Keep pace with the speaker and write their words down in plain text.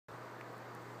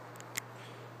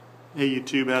Hey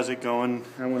YouTube, how's it going?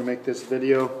 I want to make this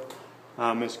video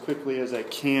as quickly as I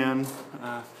can,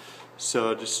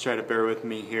 so just try to bear with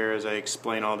me here as I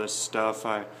explain all this stuff.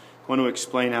 I want to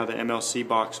explain how the MLC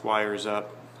box wires up.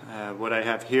 What I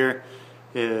have here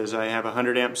is I have a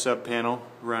 100 amp sub panel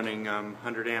running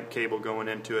 100 amp cable going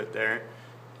into it there.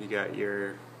 You got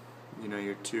your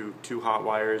your two hot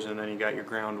wires, and then you got your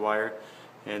ground wire,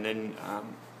 and then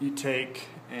you take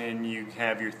and you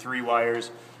have your 3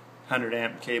 wires 100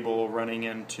 amp cable running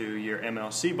into your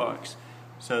MLC box.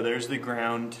 So there's the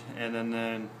ground, and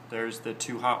then there's the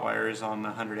 2 hot wires on the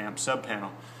 100 amp sub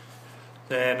panel.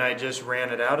 Then I just ran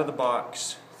it out of the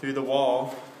box through the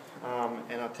wall,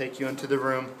 and I'll take you into the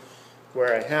room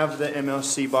where I have the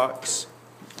MLC box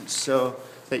so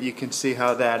that you can see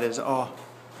how that is all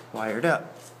wired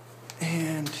up.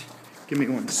 And give me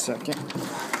 1 second.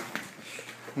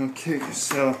 Okay,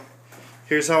 so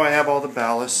here's how I have all the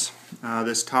ballast.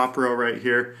 This top row right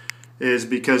here is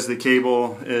because the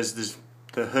cable is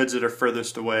the hoods that are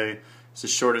furthest away. It's the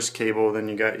shortest cable, then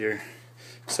you got your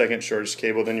second shortest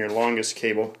cable, then your longest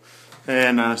cable.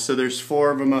 And so there's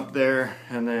 4 of them up there,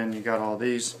 and then you got all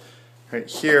these right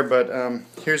here. But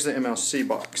here's the MLC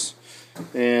box.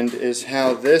 And is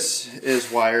how this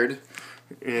is wired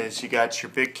is you got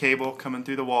your big cable coming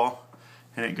through the wall,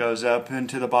 and it goes up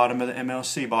into the bottom of the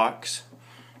MLC box,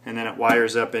 and then it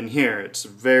wires up in here. It's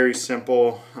very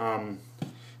simple.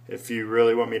 If you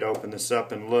really want me to open this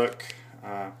up and look,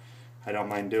 I don't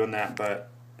mind doing that,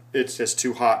 but it's just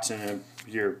 2 hots and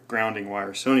your grounding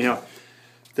wire. So anyhow,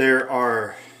 there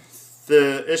are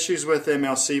the issues with the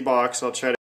MLC box. I'll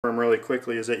try to cover them really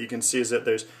quickly. Is that you can see is that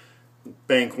there's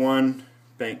bank 1,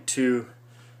 bank 2,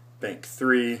 bank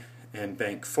 3, and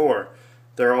bank 4.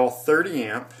 They're all 30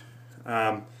 amp.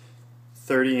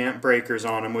 30 amp breakers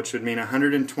on them, which would mean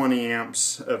 120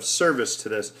 amps of service to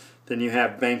this. Then you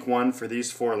have bank 1 for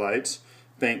these 4 lights,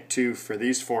 bank 2 for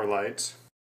these 4 lights,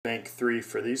 bank 3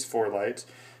 for these 4 lights,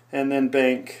 and then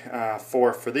bank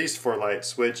 4 for these 4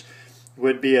 lights, which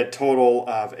would be a total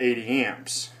of 80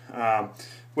 amps.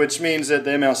 Which means that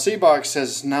the MLC box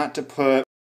says not to put,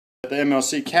 the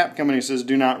MLC cap company says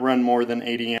do not run more than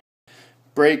 80 amp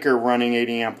breaker running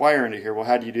 80 amp wire into here. Well,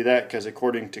 how do you do that? Because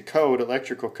according to code,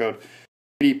 electrical code,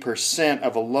 80%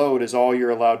 of a load is all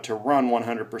you're allowed to run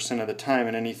 100% of the time,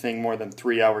 and anything more than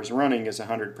 3 hours running is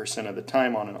 100% of the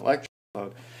time on an electrical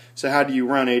load. So how do you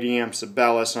run 80 amps of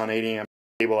ballast on 80 amp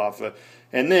cable off of?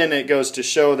 And then it goes to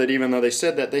show that even though they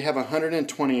said that, they have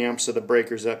 120 amps of the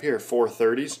breakers up here,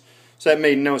 430s. So that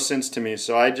made no sense to me,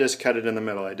 so I just cut it in the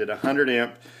middle. I did 100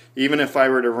 amp. Even if I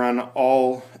were to run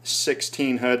all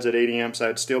 16 hoods at 80 amps, I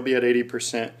would still be at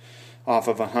 80% off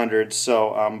of 100.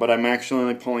 So, but I'm actually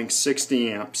only pulling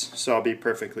 60 amps, so I'll be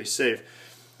perfectly safe.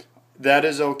 That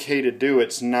is okay to do.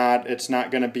 It's not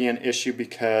going to be an issue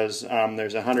because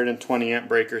there's 120 amp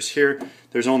breakers here.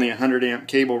 There's only 100 amp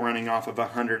cable running off of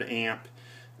 100 amp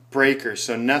breakers,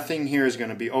 so nothing here is going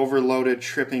to be overloaded,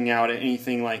 tripping out,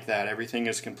 anything like that. Everything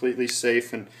is completely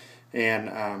safe,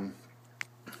 and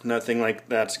nothing like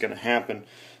that's going to happen.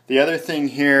 The other thing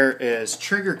here is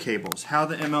trigger cables, how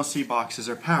the MLC boxes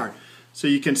are powered. So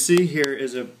you can see here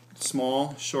is a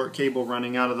small short cable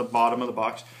running out of the bottom of the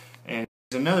box, and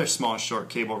there's another small short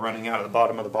cable running out of the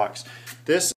bottom of the box.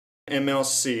 This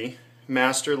MLC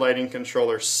Master Lighting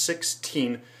Controller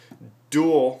 16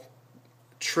 dual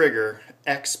trigger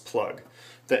X plug.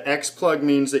 The X plug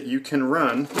means that you can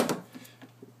run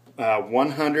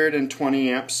 120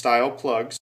 amp style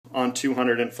plugs on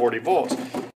 240 volts.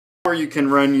 Or you can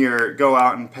run go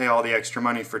out and pay all the extra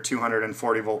money for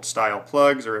 240 volt style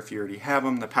plugs, or if you already have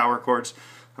them, the power cords,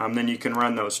 then you can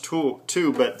run those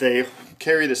too, but they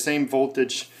carry the same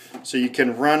voltage, so you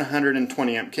can run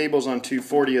 120 amp cables on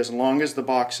 240 as long as the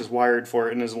box is wired for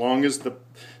it, and as long as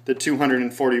the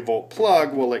 240 volt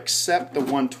plug will accept the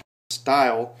 120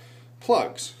 style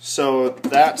plugs. So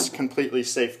that's completely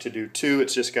safe to do too.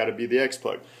 It's just got to be the X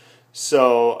plug.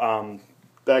 So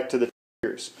back to the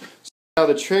triggers. So how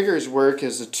the triggers work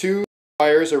is the 2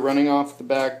 wires are running off the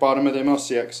bottom of the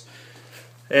MLCX,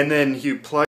 and then you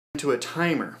plug into a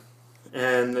timer,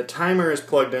 and the timer is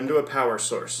plugged into a power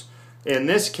source. In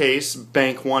this case,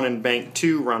 bank 1 and bank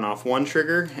 2 run off one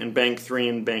trigger, and bank 3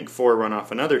 and bank 4 run off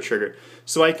another trigger.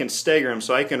 So I can stagger them,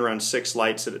 so I can run 6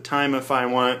 lights at a time if I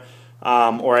want,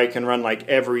 or I can run like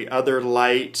every other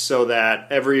light, so that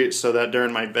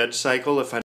during my bed cycle,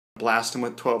 if I blast them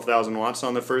with 12,000 watts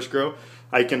on the first grow,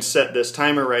 I can set this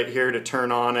timer right here to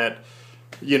turn on at,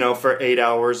 for 8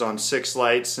 hours on 6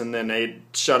 lights, and then I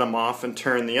shut them off and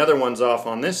turn the other ones off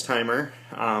on this timer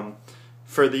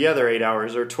for the other 8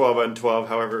 hours, or 12 and 12,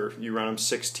 however you run them,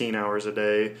 16 hours a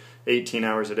day, 18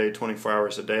 hours a day, 24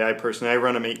 hours a day. I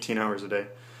run them 18 hours a day.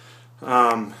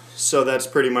 So that's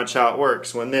pretty much how it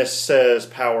works. When this says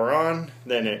power on,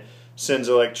 then it sends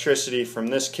electricity from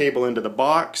this cable into the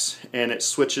box, and it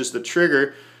switches the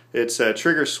trigger. It's a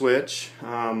trigger switch.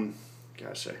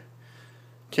 Gosh, I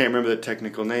can't remember the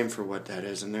technical name for what that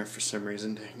is in there for some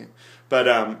reason, dang it.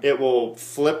 But it will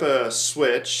flip a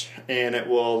switch, and it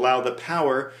will allow the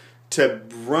power to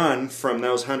run from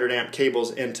those 100 amp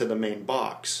cables into the main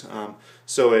box.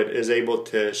 So it is able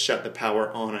to shut the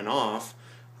power on and off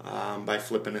by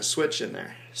flipping a switch in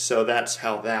there. So that's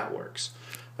how that works.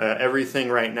 Everything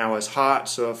right now is hot,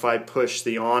 so if I push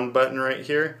the on button right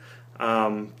here,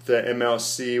 the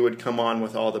MLC would come on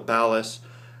with all the ballast,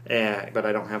 but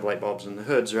I don't have light bulbs in the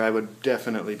hoods, or I would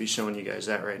definitely be showing you guys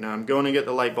that right now. I'm going to get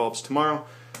the light bulbs tomorrow,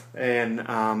 and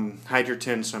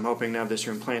Hydrotin, so I'm hoping to have this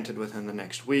room planted within the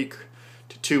next week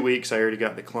to 2 weeks. I already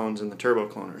got the clones and the turbo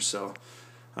cloners, so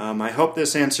I hope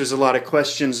this answers a lot of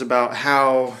questions about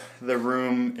how the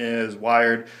room is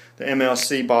wired. The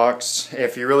MLC box,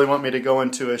 if you really want me to go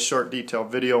into a short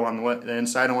detailed video on what the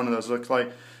inside of one of those looks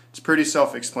like, it's pretty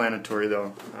self-explanatory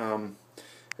though.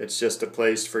 It's just a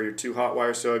place for your 2 hot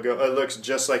wires, so it looks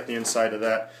just like the inside of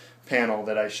that panel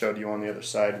that I showed you on the other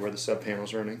side where the sub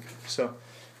panel's running. So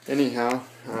anyhow,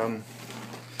 in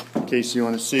case you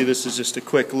want to see, this is just a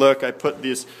quick look. I put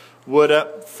this wood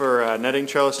up for netting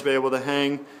trellis to be able to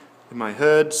hang in my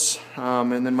hoods,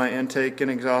 and then my intake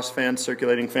and exhaust fans,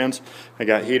 circulating fans. I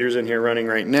got heaters in here running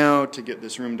right now to get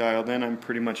this room dialed in. I'm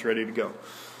pretty much ready to go.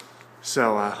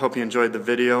 So hope you enjoyed the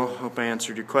video. Hope I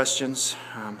answered your questions.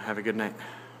 Have a good night.